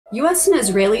US and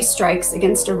Israeli strikes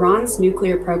against Iran's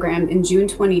nuclear program in June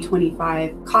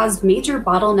 2025 caused major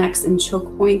bottlenecks and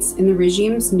choke points in the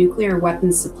regime's nuclear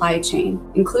weapons supply chain,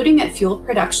 including at fuel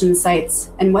production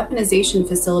sites and weaponization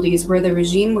facilities where the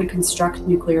regime would construct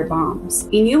nuclear bombs.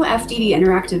 A new FDD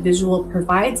interactive visual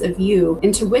provides a view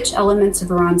into which elements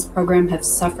of Iran's program have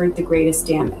suffered the greatest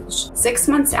damage. 6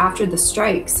 months after the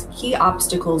strikes, key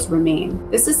obstacles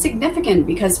remain. This is significant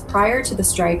because prior to the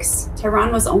strikes,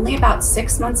 Tehran was only about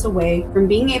 6 months away from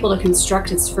being able to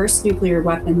construct its first nuclear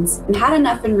weapons and had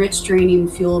enough enriched uranium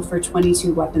fuel for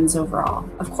 22 weapons overall.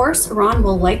 Of course, Iran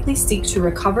will likely seek to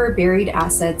recover buried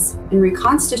assets and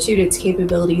reconstitute its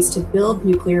capabilities to build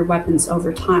nuclear weapons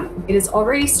over time. It is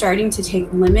already starting to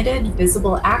take limited,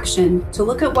 visible action to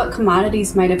look at what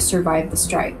commodities might have survived the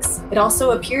strikes. It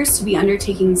also appears to be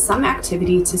undertaking some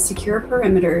activity to secure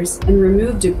perimeters and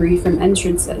remove debris from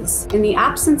entrances. In the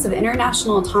absence of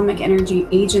International Atomic Energy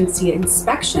Agency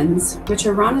inspections, which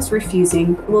Iran is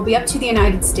refusing, it will be up to the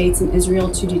United States and Israel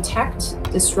to detect,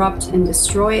 disrupt, and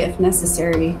destroy, if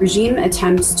necessary, regime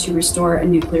attempts to restore a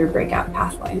nuclear breakout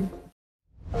pathway.